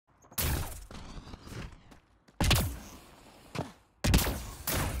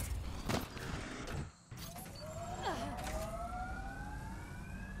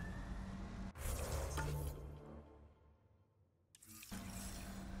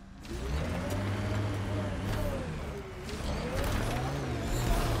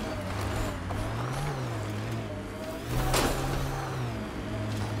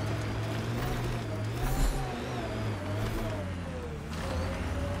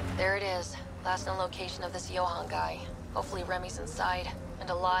There it is. Last known location of this Johann guy. Hopefully Remy's inside and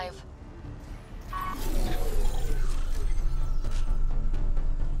alive.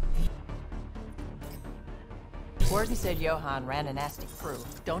 Warden said Johann ran a nasty crew.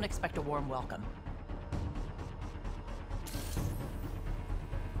 Don't expect a warm welcome.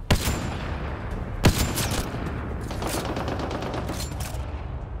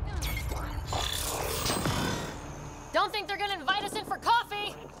 Don't think they're gonna invite us in for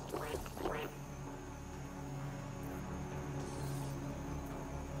coffee!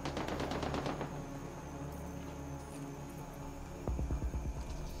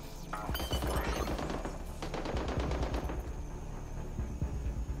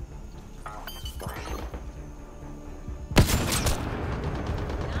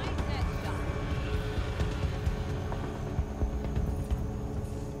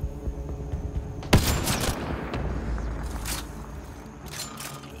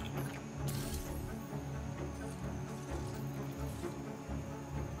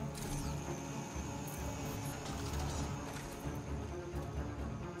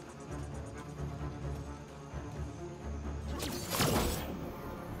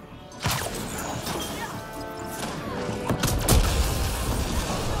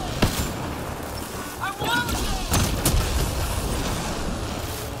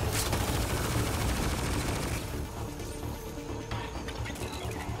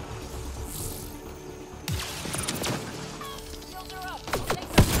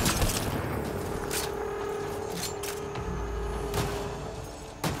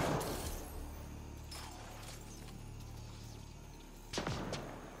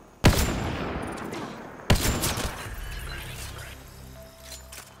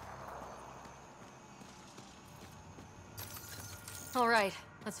 All right,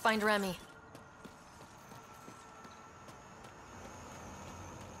 let's find Remy.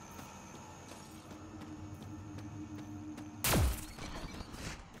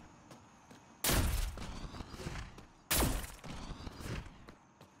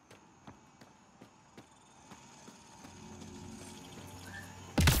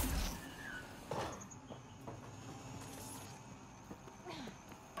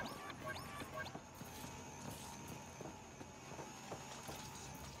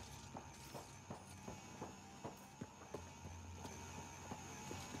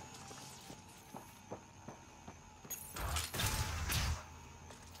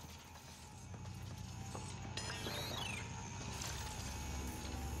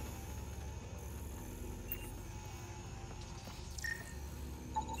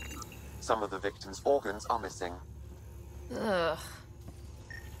 Some of the victim's organs are missing. Ugh.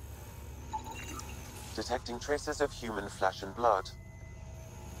 Detecting traces of human flesh and blood.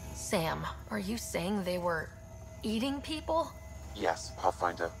 Sam, are you saying they were eating people? Yes,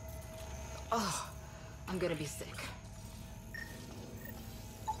 Pathfinder. Oh, I'm gonna be sick.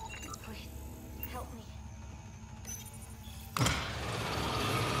 Please, help me.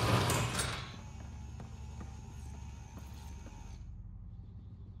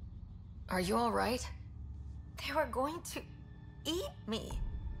 Are you all right? They were going to eat me.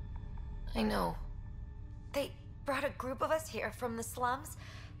 I know. They brought a group of us here from the slums,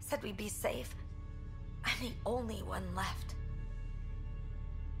 said we'd be safe. I'm the only one left.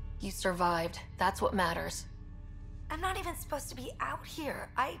 You survived. That's what matters. I'm not even supposed to be out here.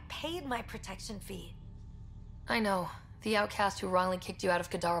 I paid my protection fee. I know. The outcast who wrongly kicked you out of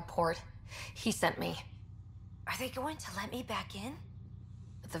Kadara port. He sent me. Are they going to let me back in?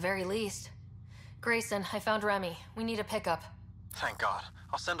 At the very least. Grayson, I found Remy. We need a pickup. Thank God.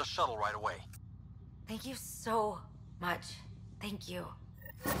 I'll send a shuttle right away. Thank you so much. Thank you.